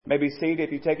may be seated.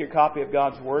 If you take your copy of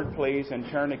God's Word, please, and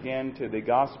turn again to the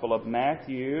Gospel of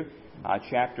Matthew,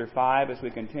 chapter 5, as we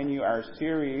continue our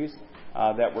series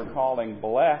that we're calling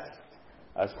Blessed,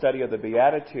 a study of the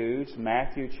Beatitudes,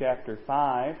 Matthew chapter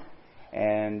 5.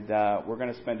 And we're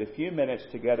going to spend a few minutes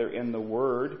together in the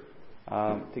Word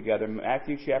together.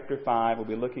 Matthew chapter 5, we'll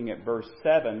be looking at verse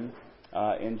 7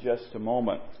 in just a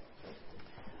moment.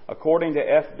 According to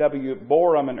F.W.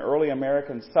 Borum, an early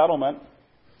American settlement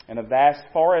in a vast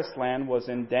forest land was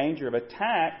in danger of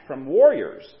attack from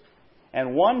warriors.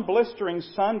 And one blistering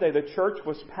Sunday, the church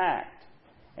was packed,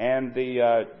 and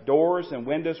the doors and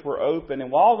windows were open. And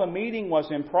while the meeting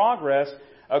was in progress,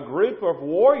 a group of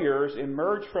warriors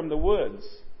emerged from the woods.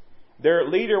 Their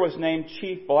leader was named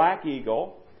Chief Black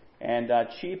Eagle, and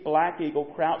Chief Black Eagle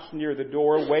crouched near the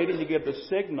door, waiting to give the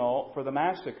signal for the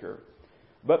massacre.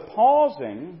 But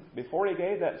pausing, before he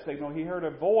gave that signal, he heard a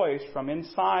voice from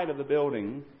inside of the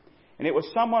building, and it was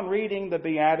someone reading the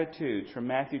Beatitudes from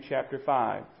Matthew chapter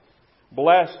 5.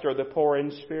 Blessed are the poor in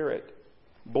spirit.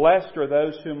 Blessed are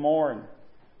those who mourn.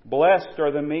 Blessed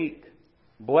are the meek.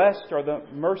 Blessed are the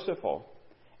merciful.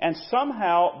 And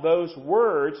somehow those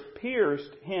words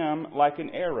pierced him like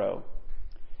an arrow.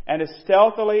 And as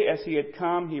stealthily as he had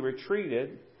come, he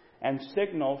retreated and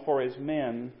signaled for his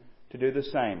men to do the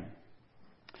same.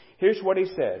 Here's what he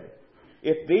said.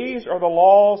 If these are the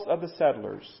laws of the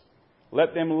settlers,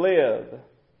 let them live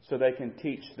so they can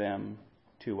teach them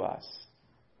to us.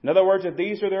 In other words, if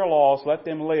these are their laws, let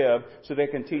them live so they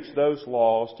can teach those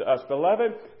laws to us.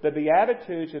 Beloved, the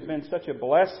Beatitudes have been such a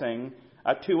blessing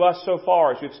to us so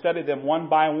far as we've studied them one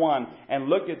by one and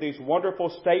looked at these wonderful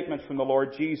statements from the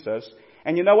Lord Jesus.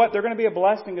 And you know what? They're going to be a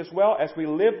blessing as well as we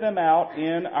live them out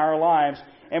in our lives.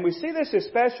 And we see this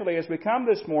especially as we come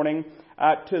this morning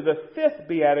to the fifth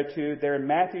Beatitude there in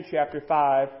Matthew chapter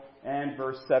 5 and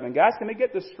verse 7. Guys, can we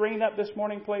get the screen up this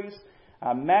morning, please?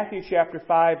 Matthew chapter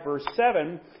 5, verse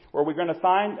 7, where we're going to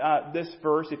find this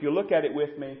verse. If you look at it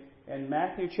with me, in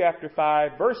Matthew chapter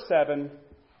 5, verse 7,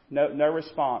 no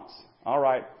response. All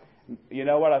right. You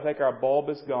know what? I think our bulb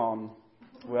is gone.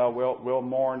 Well, we'll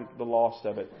mourn the loss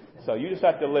of it. So you just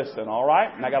have to listen, all right?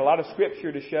 And I got a lot of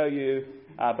scripture to show you,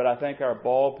 but I think our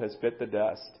bulb has bit the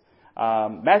dust.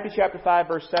 Matthew chapter 5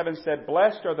 verse 7 said,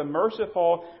 Blessed are the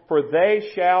merciful, for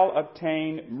they shall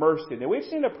obtain mercy. Now we've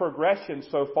seen a progression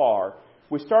so far.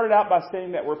 We started out by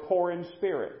saying that we're poor in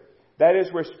spirit. That is,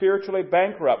 we're spiritually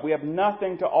bankrupt. We have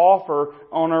nothing to offer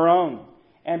on our own.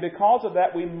 And because of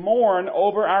that, we mourn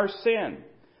over our sin,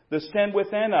 the sin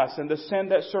within us and the sin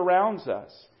that surrounds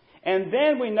us. And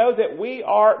then we know that we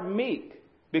are meek.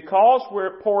 Because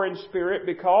we're poor in spirit,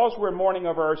 because we're mourning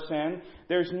over our sin,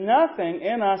 there's nothing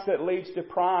in us that leads to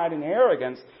pride and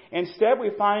arrogance. Instead,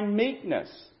 we find meekness.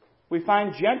 We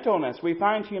find gentleness. We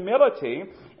find humility.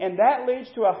 And that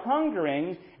leads to a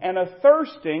hungering and a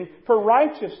thirsting for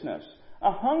righteousness.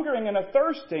 A hungering and a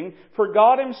thirsting for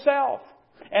God Himself.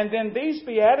 And then these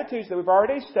Beatitudes that we've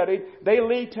already studied, they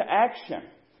lead to action.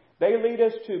 They lead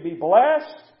us to be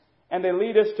blessed, and they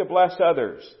lead us to bless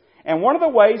others. And one of the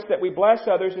ways that we bless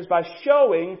others is by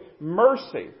showing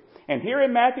mercy. And here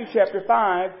in Matthew chapter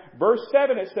 5, verse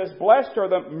 7, it says, Blessed are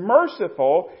the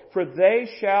merciful, for they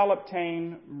shall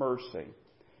obtain mercy.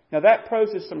 Now that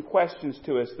poses some questions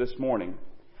to us this morning.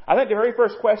 I think the very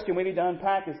first question we need to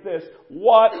unpack is this: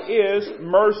 what is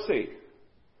mercy?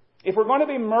 If we're going to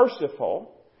be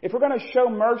merciful, if we're going to show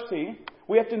mercy,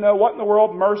 we have to know what in the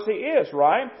world mercy is,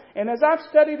 right? And as I've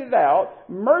studied it out,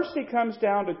 mercy comes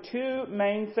down to two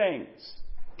main things.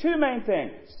 Two main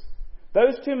things.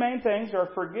 Those two main things are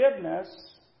forgiveness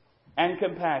and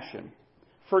compassion.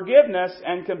 Forgiveness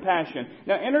and compassion.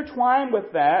 Now, intertwined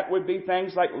with that would be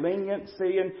things like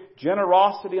leniency and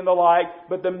generosity and the like.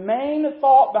 But the main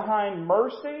thought behind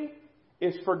mercy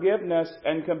is forgiveness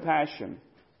and compassion.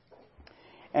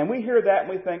 And we hear that and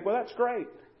we think, well, that's great.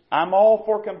 I'm all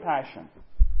for compassion.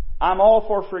 I'm all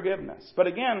for forgiveness. But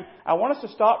again, I want us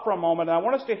to stop for a moment and I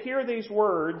want us to hear these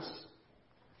words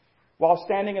while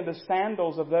standing in the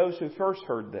sandals of those who first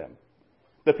heard them.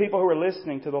 The people who were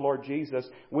listening to the Lord Jesus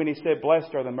when He said,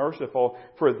 Blessed are the merciful,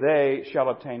 for they shall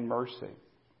obtain mercy.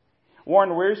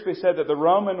 Warren Wiersbe said that the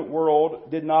Roman world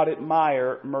did not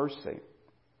admire mercy.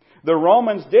 The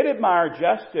Romans did admire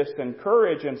justice and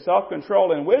courage and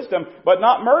self-control and wisdom, but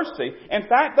not mercy. In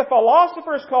fact, the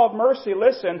philosophers called mercy,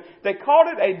 listen, they called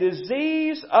it a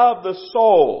disease of the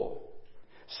soul.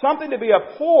 Something to be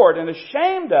abhorred and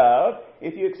ashamed of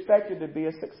if you expected to be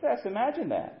a success. Imagine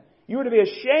that. You were to be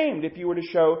ashamed if you were to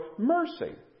show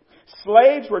mercy.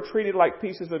 Slaves were treated like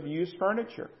pieces of used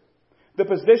furniture. The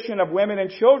position of women and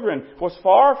children was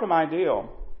far from ideal.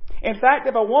 In fact,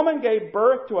 if a woman gave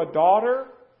birth to a daughter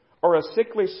or a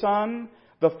sickly son,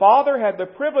 the father had the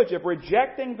privilege of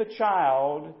rejecting the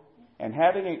child and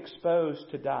having it exposed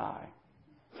to die.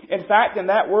 In fact, in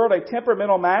that world, a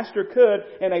temperamental master could,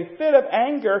 in a fit of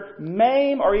anger,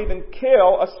 maim or even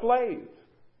kill a slave.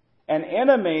 An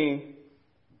enemy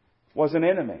was an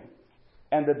enemy.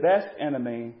 And the best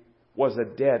enemy was a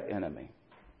dead enemy.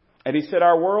 And he said,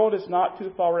 our world is not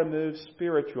too far removed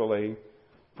spiritually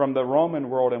from the Roman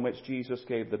world in which Jesus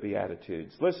gave the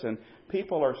Beatitudes. Listen,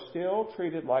 people are still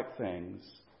treated like things.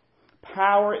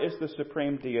 Power is the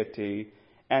supreme deity,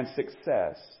 and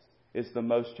success is the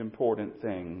most important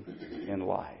thing in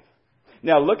life.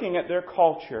 Now, looking at their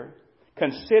culture,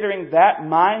 considering that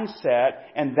mindset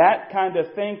and that kind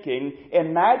of thinking,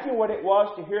 imagine what it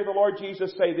was to hear the Lord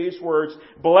Jesus say these words,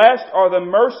 "Blessed are the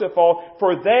merciful,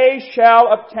 for they shall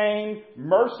obtain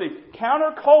mercy."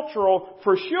 Countercultural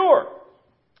for sure.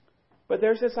 But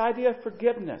there's this idea of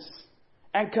forgiveness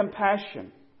and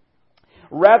compassion.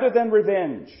 Rather than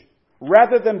revenge,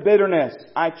 rather than bitterness,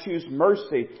 I choose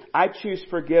mercy. I choose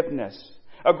forgiveness.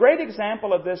 A great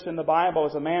example of this in the Bible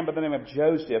is a man by the name of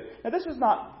Joseph. Now, this is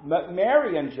not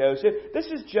Mary and Joseph. This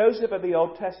is Joseph of the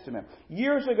Old Testament.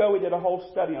 Years ago, we did a whole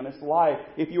study on his life,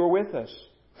 if you were with us.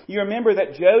 You remember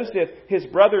that Joseph, his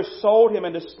brothers sold him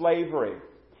into slavery.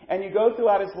 And you go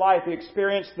throughout his life, he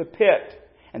experienced the pit.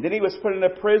 And then he was put into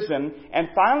prison. And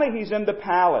finally, he's in the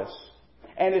palace.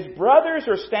 And his brothers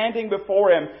are standing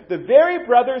before him. The very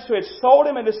brothers who had sold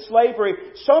him into slavery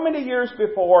so many years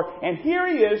before. And here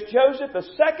he is, Joseph, the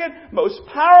second most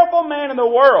powerful man in the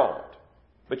world.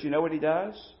 But you know what he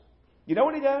does? You know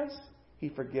what he does? He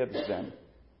forgives them.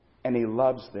 And he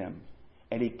loves them.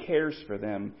 And he cares for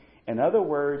them. In other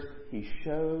words, he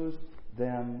shows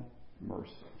them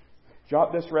mercy.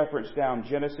 Jot this reference down.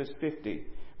 Genesis 50,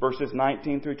 verses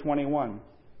 19 through 21.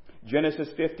 Genesis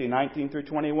 50, 19 through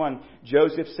 21.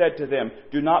 Joseph said to them,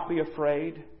 "Do not be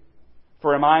afraid,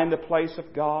 for am I in the place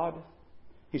of God?"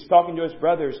 He's talking to his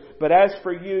brothers. "But as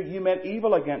for you, you meant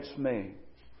evil against me.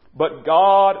 But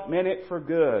God meant it for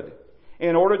good,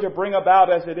 in order to bring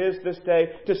about as it is this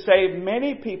day, to save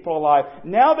many people alive.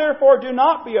 Now therefore do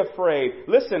not be afraid.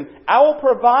 Listen, I will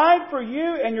provide for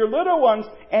you and your little ones."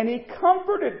 And he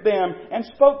comforted them and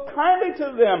spoke kindly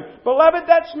to them. Beloved,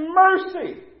 that's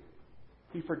mercy.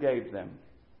 He forgave them.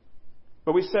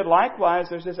 But we said likewise,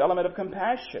 there's this element of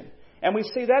compassion. And we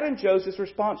see that in Joseph's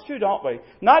response too, don't we?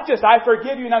 Not just, "I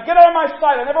forgive you, now get out of my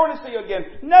sight, I never want to see you again."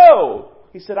 No!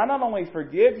 He said, "I not only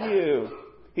forgive you,"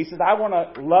 he said, "I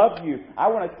want to love you. I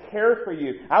want to care for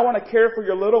you. I want to care for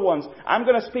your little ones. I'm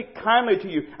going to speak kindly to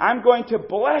you. I'm going to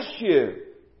bless you."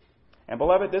 And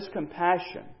beloved, this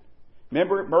compassion,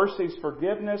 remember, mercy is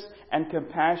forgiveness and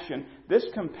compassion. This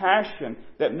compassion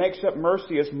that makes up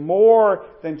mercy is more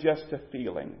than just a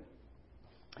feeling.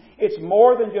 It's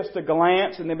more than just a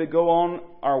glance and then we go on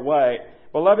our way.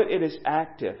 Beloved, it is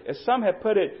active. As some have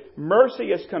put it,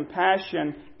 mercy is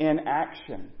compassion in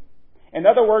action. In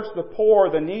other words, the poor,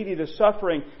 the needy, the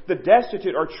suffering, the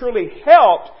destitute are truly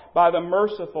helped by the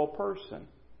merciful person.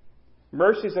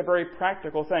 Mercy is a very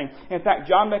practical thing. In fact,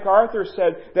 John MacArthur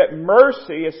said that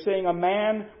mercy is seeing a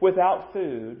man without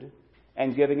food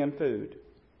and giving him food.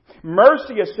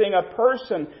 Mercy is seeing a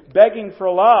person begging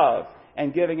for love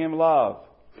and giving him love.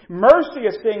 Mercy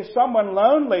is seeing someone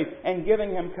lonely and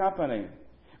giving him company.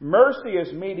 Mercy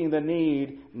is meeting the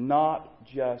need, not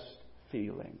just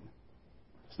feeling.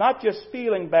 It's not just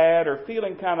feeling bad or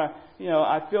feeling kind of,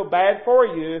 I feel bad for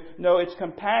you. No, it's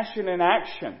compassion in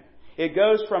action. It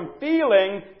goes from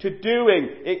feeling to doing.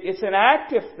 It's an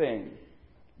active thing,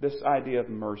 this idea of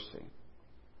mercy.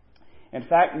 In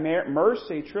fact,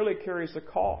 mercy truly carries a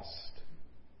cost.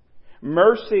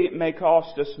 Mercy may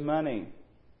cost us money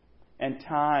and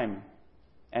time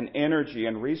and energy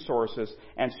and resources,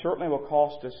 and certainly will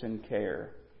cost us in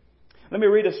care. Let me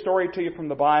read a story to you from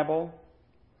the Bible.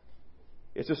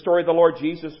 It's a story the Lord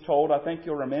Jesus told. I think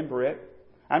you'll remember it.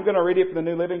 I'm going to read it from the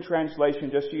New Living Translation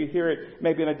just so you hear it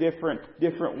maybe in a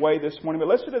different way this morning. But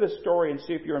listen to this story and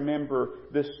see if you remember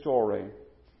this story.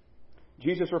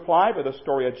 Jesus replied with a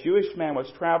story. A Jewish man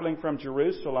was traveling from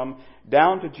Jerusalem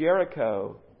down to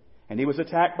Jericho, and he was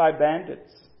attacked by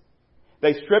bandits.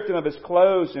 They stripped him of his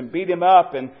clothes and beat him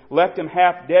up and left him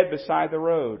half dead beside the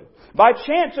road. By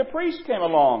chance, a priest came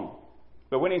along.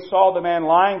 But when he saw the man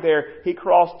lying there, he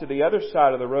crossed to the other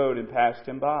side of the road and passed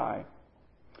him by.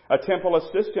 A temple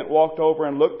assistant walked over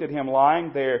and looked at him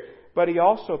lying there, but he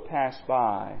also passed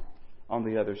by on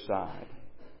the other side.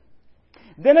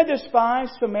 Then a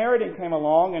despised Samaritan came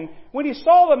along, and when he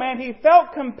saw the man, he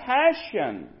felt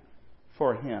compassion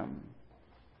for him.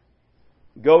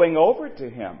 Going over to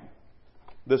him,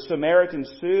 The Samaritan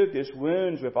soothed his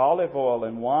wounds with olive oil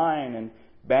and wine and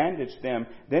bandaged them.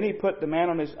 Then he put the man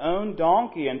on his own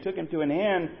donkey and took him to an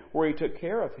inn where he took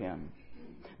care of him.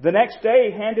 The next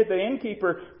day he handed the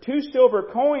innkeeper 2 silver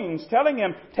coins, telling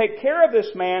him, "Take care of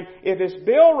this man. If his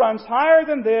bill runs higher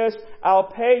than this,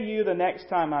 I'll pay you the next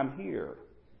time I'm here."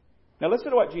 Now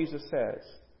listen to what Jesus says.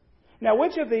 Now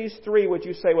which of these 3 would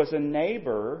you say was a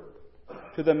neighbor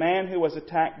to the man who was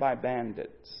attacked by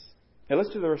bandits? Now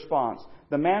listen to the response.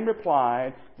 The man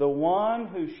replied, "The one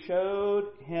who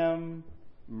showed him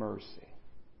mercy."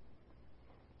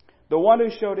 The one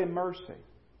who showed him mercy.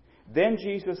 Then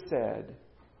Jesus said,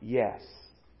 "Yes,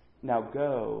 now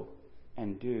go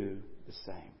and do the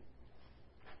same."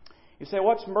 You say,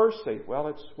 what's mercy? Well,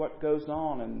 it's what goes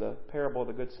on in the parable of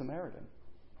the Good Samaritan.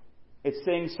 It's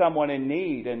seeing someone in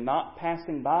need and not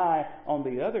passing by on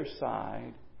the other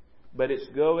side, but it's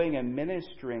going and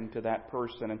ministering to that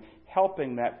person and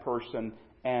helping that person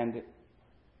and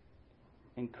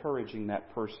encouraging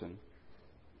that person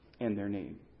in their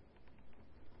need.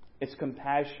 It's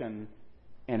compassion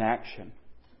in action.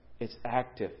 It's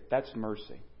active. That's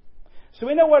mercy. So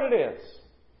we know what it is.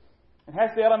 It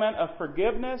has the element of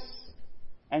forgiveness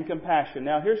and compassion.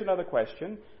 Now here's another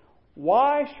question.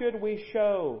 Why should we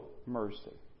show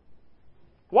mercy?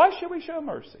 Why should we show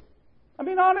mercy? I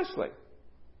mean, honestly.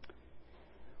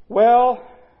 Well,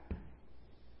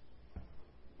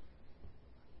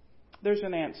 there's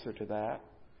an answer to that.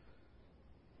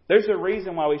 There's a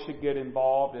reason why we should get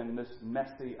involved in this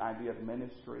messy idea of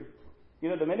ministry. You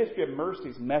know, the ministry of mercy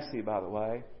is messy, by the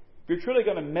way. If you're truly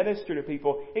going to minister to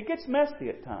people, it gets messy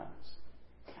at times.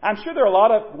 I'm sure there are a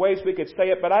lot of ways we could say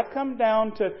it, but I've come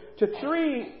down to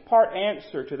 3-part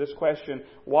answer to this question,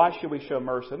 why should we show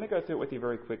mercy? Let me go through it with you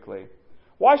very quickly.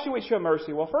 Why should we show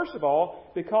mercy? Well, first of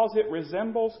all, because it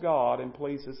resembles God and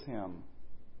pleases Him.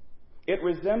 It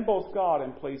resembles God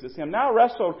and pleases Him. Now I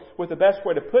wrestled with the best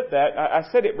way to put that. I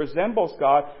said it resembles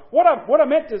God. What I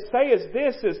meant to say is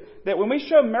this, is that when we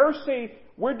show mercy,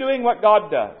 we're doing what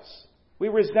God does. We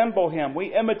resemble Him.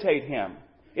 We imitate Him.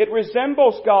 It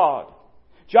resembles God.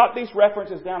 Jot these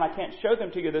references down. I can't show them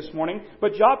to you this morning,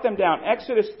 but jot them down.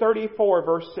 Exodus 34,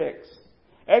 verse 6.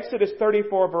 Exodus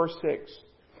 34, verse 6.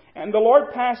 And the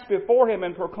Lord passed before him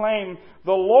and proclaimed,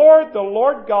 the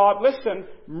Lord God, listen,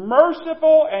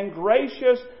 merciful and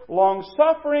gracious,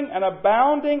 long-suffering and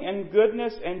abounding in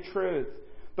goodness and truth.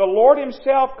 The Lord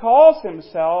Himself calls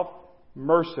Himself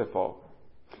merciful.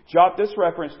 Jot this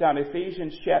reference down,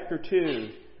 Ephesians chapter 2,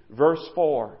 verse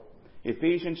 4.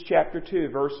 Ephesians chapter 2,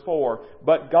 verse 4.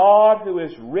 But God, who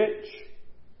is rich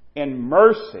in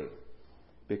mercy,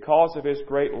 because of His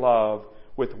great love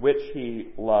with which He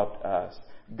loved us.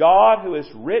 God, who is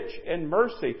rich in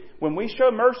mercy. When we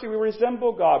show mercy, we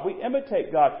resemble God. We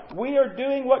imitate God. We are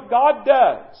doing what God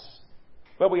does.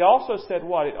 But we also said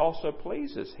what? It also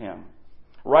pleases Him.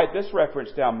 Write this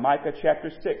reference down. Micah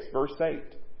chapter 6, verse 8.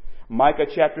 Micah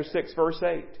chapter 6, verse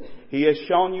 8. He has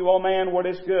shown you, O man, what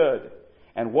is good.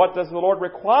 And what does the Lord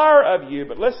require of you?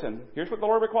 But listen, here's what the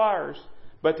Lord requires.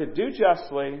 But to do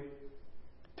justly,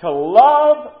 to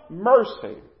love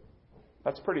mercy.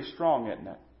 That's pretty strong, isn't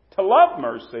it? To love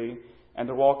mercy and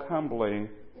to walk humbly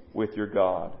with your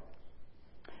God.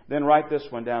 Then write this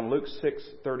one down, Luke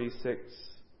 6:36.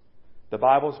 The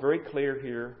Bible is very clear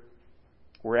here.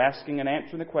 We're asking and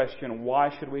answering the question,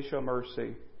 why should we show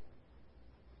mercy?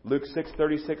 Luke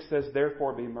 6:36 says,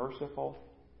 therefore be merciful.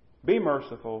 Be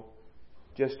merciful,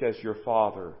 just as your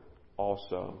Father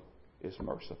also is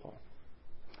merciful.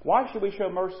 Why should we show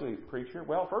mercy, preacher?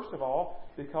 Well, first of all,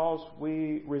 because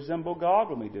we resemble God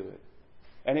when we do it.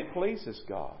 And it pleases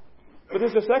God. But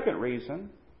there's a second reason.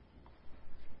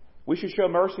 We should show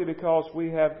mercy because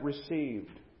we have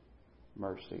received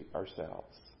mercy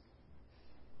ourselves.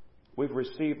 We've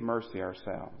received mercy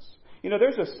ourselves. You know,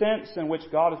 there's a sense in which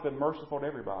God has been merciful to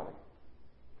everybody.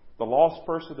 The lost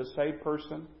person, the saved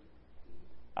person.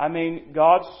 I mean,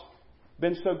 God's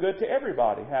been so good to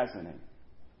everybody, hasn't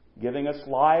He? Giving us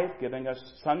life, giving us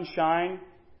sunshine,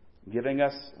 giving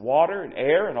us water and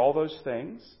air and all those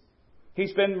things.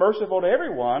 He's been merciful to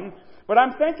everyone, but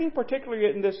I'm thinking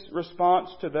particularly in this response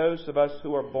to those of us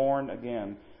who are born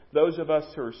again, those of us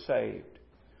who are saved.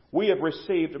 We have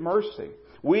received mercy.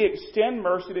 We extend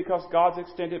mercy because God's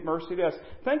extended mercy to us.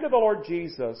 Think of the Lord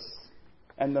Jesus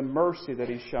and the mercy that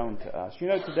He's shown to us. You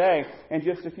know, today, in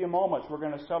just a few moments, we're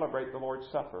going to celebrate the Lord's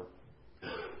Supper.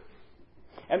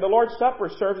 And the Lord's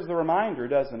Supper serves as a reminder,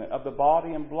 doesn't it, of the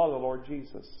body and blood of the Lord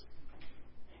Jesus.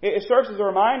 It serves as a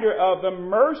reminder of the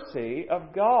mercy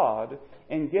of God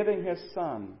in giving His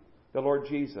Son, the Lord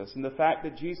Jesus, and the fact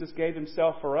that Jesus gave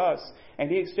Himself for us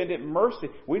and He extended mercy.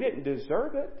 We didn't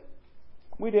deserve it.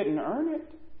 We didn't earn it.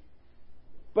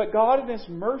 But God in His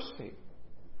mercy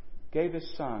gave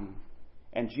His Son.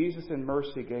 And Jesus in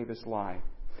mercy gave His life.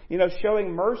 You know,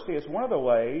 showing mercy is one of the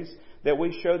ways that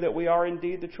we show that we are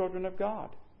indeed the children of God.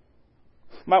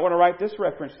 You might want to write this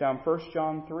reference down, 1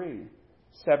 John 3,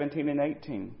 17 and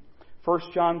 18. 1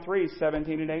 John 3,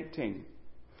 17 and 18.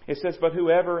 It says, "But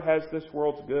whoever has this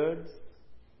world's goods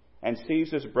and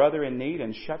sees his brother in need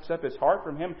and shuts up his heart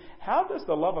from him, how does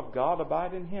the love of God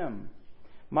abide in him?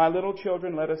 My little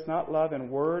children, let us not love in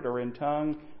word or in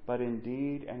tongue, but in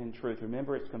deed and in truth."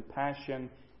 Remember, it's compassion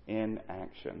in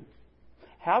action.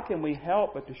 How can we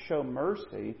help but to show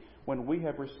mercy when we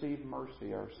have received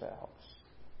mercy ourselves?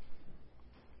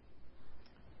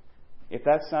 If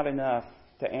that's not enough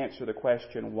to answer the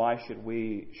question, why should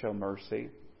we show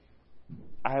mercy?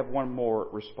 I have one more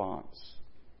response.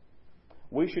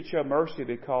 We should show mercy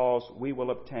because we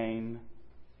will obtain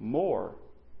more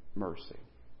mercy.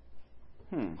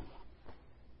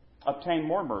 Obtain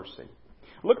more mercy.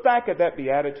 Look back at that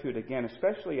beatitude again,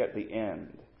 especially at the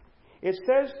end. It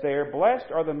says there,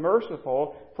 "Blessed are the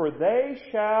merciful, for they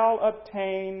shall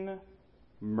obtain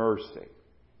mercy."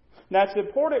 Now it's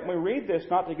important when we read this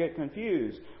not to get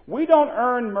confused. We don't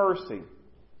earn mercy.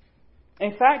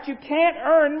 In fact, you can't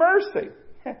earn mercy.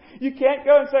 You can't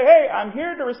go and say, "Hey, I'm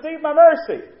here to receive my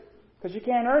mercy." Because you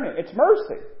can't earn it. It's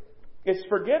mercy. It's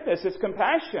forgiveness. It's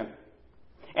compassion.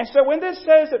 And so when this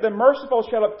says that the merciful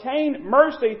shall obtain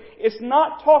mercy, it's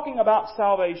not talking about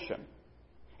salvation.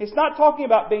 It's not talking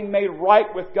about being made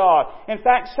right with God. In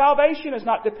fact, salvation is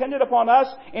not dependent upon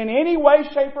us in any way,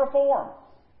 shape, or form.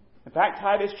 In fact,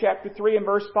 Titus chapter 3 and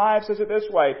verse 5 says it this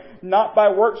way, "Not by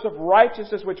works of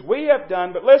righteousness which we have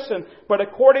done, but listen, but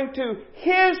according to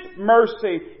His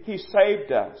mercy He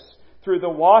saved us through the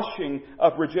washing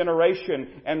of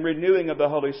regeneration and renewing of the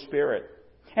Holy Spirit."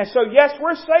 And so, yes,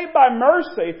 we're saved by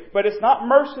mercy, but it's not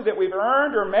mercy that we've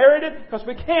earned or merited, because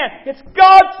we can't. It's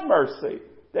God's mercy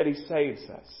that He saves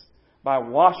us by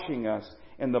washing us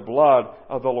in the blood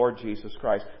of the Lord Jesus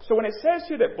Christ. So when it says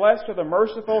here that blessed are the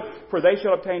merciful, for they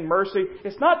shall obtain mercy,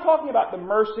 it's not talking about the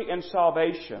mercy in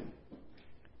salvation.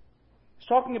 It's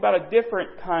talking about a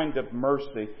different kind of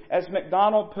mercy. As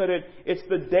MacDonald put it, it's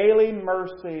the daily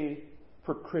mercy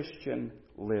for Christian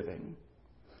living.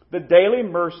 The daily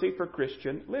mercy for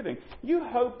Christian living. You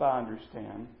hope I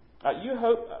understand.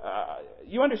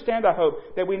 You understand, I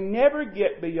hope, that we never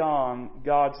get beyond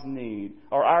God's need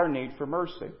or our need for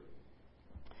mercy.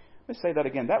 Let me say that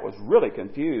again. That was really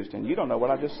confused, and you don't know what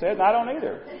I just said, and I don't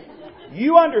either.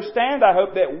 You understand, I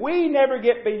hope, that we never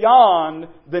get beyond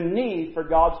the need for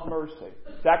God's mercy.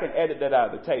 So I can edit that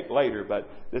out of the tape later, but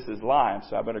this is live,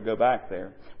 so I better go back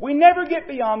there. We never get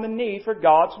beyond the need for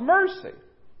God's mercy.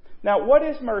 Now, what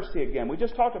is mercy again? We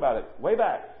just talked about it way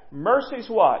back. Mercy's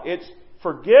what? It's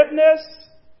forgiveness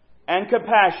and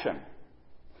compassion.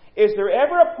 Is there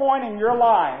ever a point in your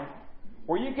life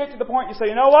where you get to the point you say,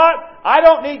 "You know what? I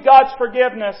don't need God's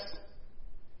forgiveness"?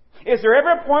 Is there ever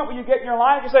a point where you get in your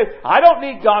life and you say, "I don't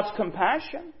need God's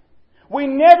compassion"? We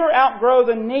never outgrow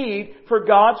the need for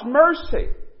God's mercy.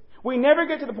 We never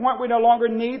get to the point where we no longer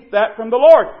need that from the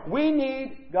Lord. We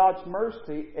need God's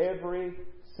mercy every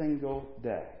single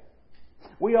day.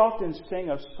 We often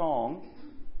sing a song.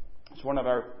 It's one of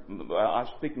I'm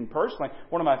speaking personally,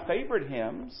 one of my favorite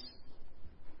hymns.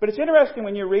 But it's interesting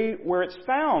when you read where it's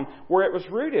found, where it was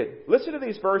rooted. Listen to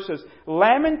these verses.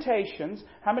 Lamentations.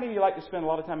 How many of you like to spend a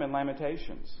lot of time in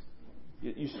Lamentations?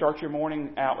 You start your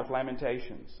morning out with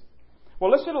Lamentations.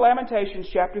 Well, listen to Lamentations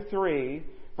chapter 3,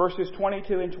 verses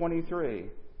 22 and 23.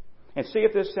 And see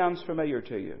if this sounds familiar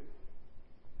to you.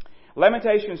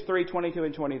 Lamentations 3, 22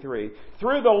 and 23.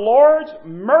 "Through the Lord's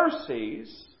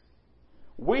mercies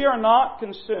we are not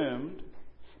consumed,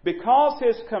 because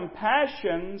His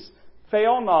compassions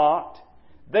fail not.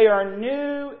 They are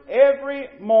new every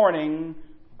morning.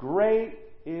 Great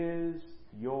is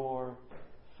your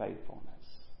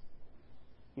faithfulness."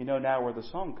 You know now where the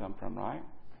song come from, right?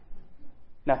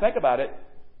 Now think about it.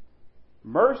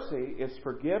 Mercy is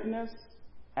forgiveness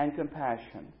and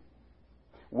compassion.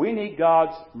 We need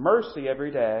God's mercy every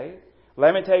day.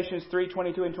 Lamentations 3,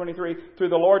 22 and 23. "Through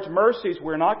the Lord's mercies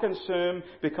we're not consumed,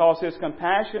 because His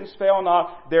compassions fail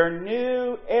not. They're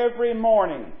new every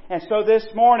morning." And so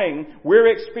this morning we're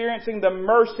experiencing the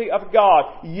mercy of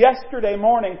God. Yesterday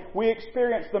morning we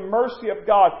experienced the mercy of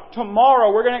God.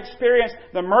 Tomorrow we're going to experience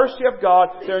the mercy of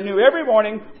God. They're new every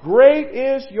morning. Great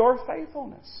is your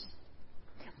faithfulness.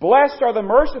 Blessed are the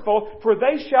merciful, for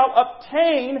they shall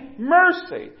obtain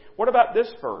mercy. What about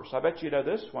this verse? I bet you know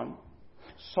this one.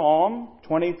 Psalm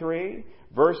 23,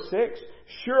 verse 6.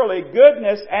 "Surely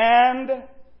goodness and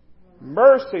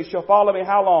mercy shall follow me."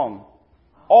 How long?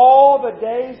 all the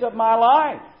days of my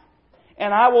life,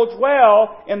 and I will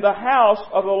dwell in the house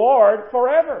of the Lord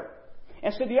forever.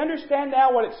 And so do you understand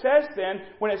now what it says then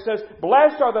when it says,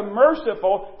 blessed are the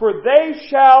merciful, for they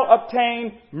shall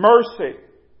obtain mercy.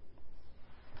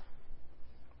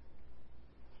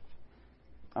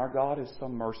 Our God is so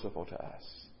merciful to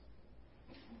us.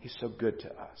 He's so good to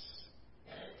us.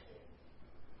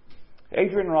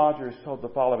 Adrian Rogers told the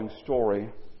following story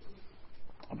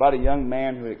about a young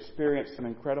man who experienced some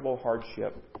incredible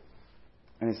hardship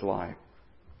in his life.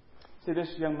 See,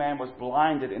 this young man was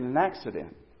blinded in an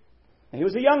accident. And he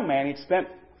was a young man. He'd spent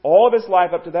all of his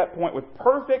life up to that point with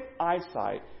perfect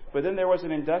eyesight. But then there was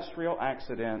an industrial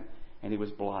accident and he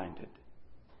was blinded.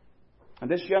 And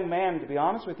this young man, to be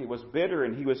honest with you, was bitter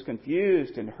and he was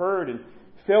confused and hurt and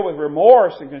filled with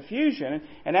remorse and confusion.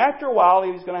 And after a while,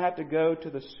 he was going to have to go to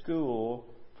the school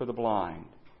for the blind.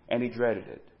 And he dreaded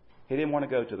it. He didn't want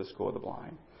to go to the school of the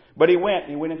blind. But he went.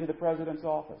 He went into the president's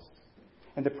office.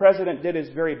 And the president did his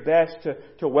very best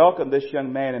to welcome this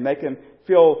young man and make him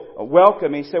feel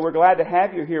welcome. He said, we're glad to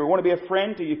have you here. We want to be a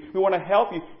friend to you. We want to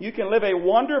help you. You can live a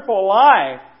wonderful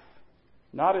life.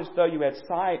 Not as though you had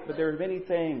sight, but there are many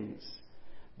things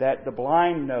that the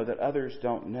blind know that others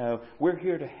don't know. We're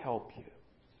here to help you.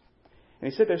 And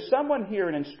he said, there's someone here,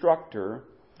 an instructor,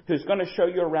 who's going to show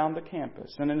you around the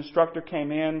campus. And an instructor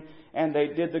came in and they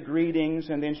did the greetings.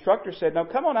 And the instructor said, now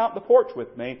come on out the porch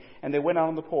with me. And they went out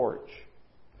on the porch.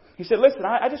 He said, listen,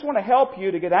 I just want to help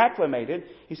you to get acclimated.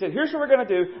 He said, here's what we're going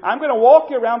to do. I'm going to walk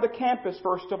you around the campus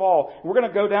first of all. We're going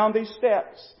to go down these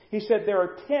steps. He said, there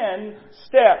are 10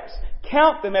 steps.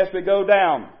 Count them as we go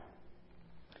down.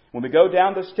 When we go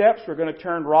down the steps, we're going to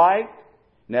turn right.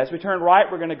 And as we turn right,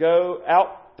 we're going to go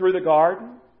out through the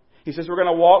garden. He says, we're going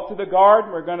to walk through the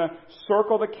garden. We're going to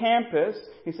circle the campus.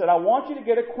 He said, I want you to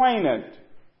get acquainted.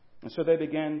 And so they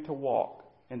began to walk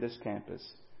in this campus.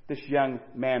 This young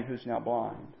man who's now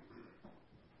blind.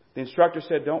 The instructor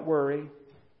said, don't worry.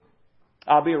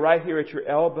 I'll be right here at your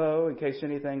elbow in case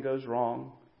anything goes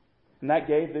wrong. And that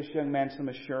gave this young man some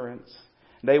assurance.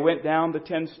 They went down the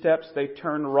 10 steps. They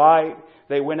turned right.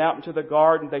 They went out into the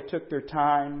garden. They took their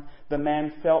time. The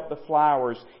man felt the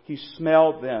flowers. He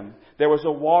smelled them. There was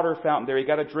a water fountain there. He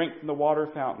got a drink from the water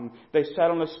fountain. They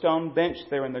sat on a stone bench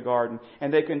there in the garden.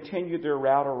 And they continued their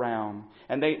route around.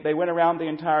 And they went around the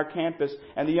entire campus.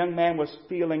 And the young man was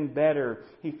feeling better.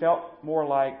 He felt more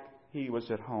like he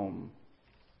was at home.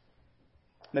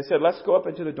 And they said, let's go up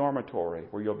into the dormitory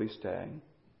where you'll be staying.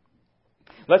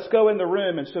 Let's go in the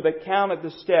room. And so they counted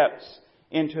the steps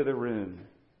into the room.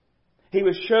 He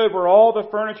was showed where all the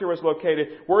furniture was located,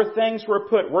 where things were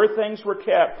put, where things were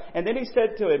kept. And then he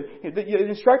said to him, the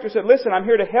instructor said, listen, I'm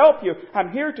here to help you.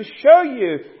 I'm here to show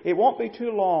you. It won't be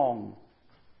too long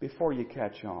before you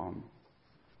catch on.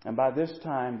 And by this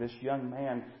time, this young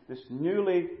man, this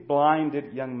newly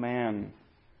blinded young man,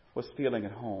 was feeling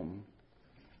at home.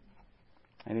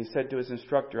 And he said to his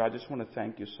instructor, I just want to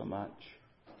thank you so much.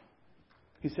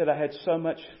 He said, I had so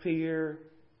much fear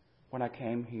when I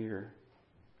came here.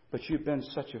 But you've been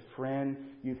such a friend.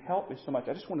 You've helped me so much.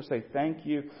 I just want to say thank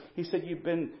you. He said, you've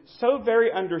been so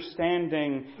very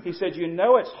understanding. He said, you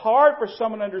know it's hard for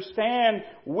someone to understand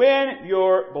when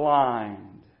you're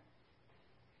blind.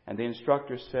 And the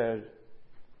instructor said,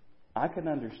 I can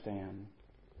understand.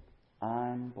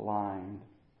 I'm blind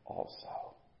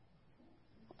also.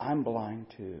 I'm blind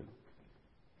too.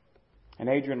 And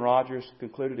Adrian Rogers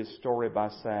concluded his story by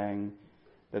saying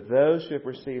that those who have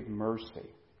received mercy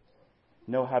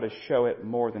know how to show it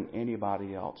more than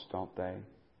anybody else, don't they?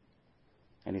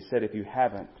 And he said, if you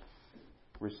haven't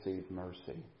received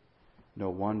mercy, no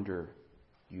wonder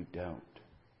you don't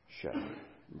show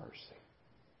mercy.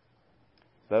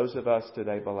 Those of us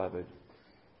today, beloved,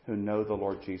 who know the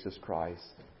Lord Jesus Christ,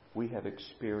 we have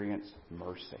experienced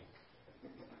mercy.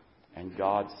 And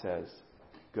God says,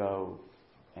 go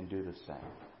and do the same.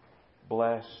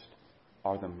 Blessed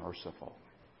are the merciful,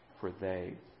 for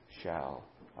they shall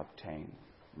obtain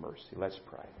mercy. Let's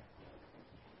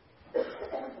pray.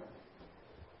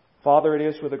 Father, it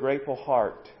is with a grateful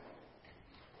heart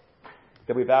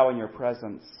that we bow in your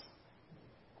presence.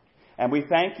 And we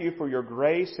thank you for your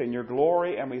grace and your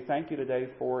glory, and we thank you today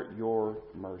for your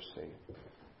mercy.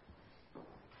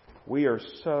 We are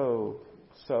so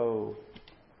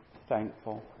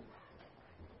thankful.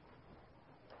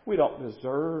 We don't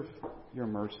deserve your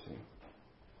mercy,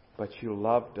 but you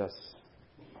loved us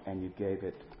and you gave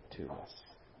it to us.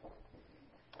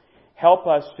 Help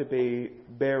us to be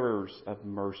bearers of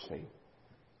mercy.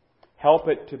 Help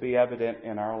it to be evident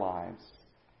in our lives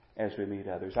as we meet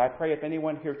others. I pray if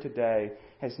anyone here today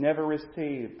has never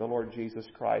received the Lord Jesus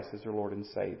Christ as their Lord and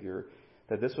Savior,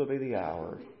 that this will be the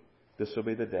hour, this will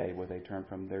be the day where they turn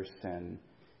from their sin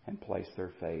and place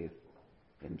their faith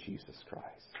in Jesus Christ.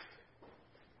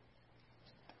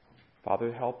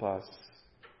 Father, help us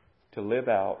to live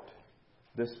out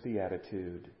this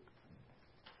beatitude,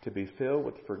 to be filled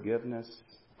with forgiveness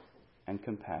and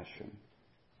compassion.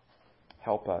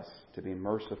 Help us to be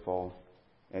merciful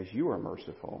as you are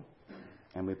merciful.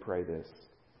 And we pray this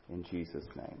in Jesus'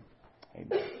 name.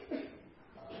 Amen.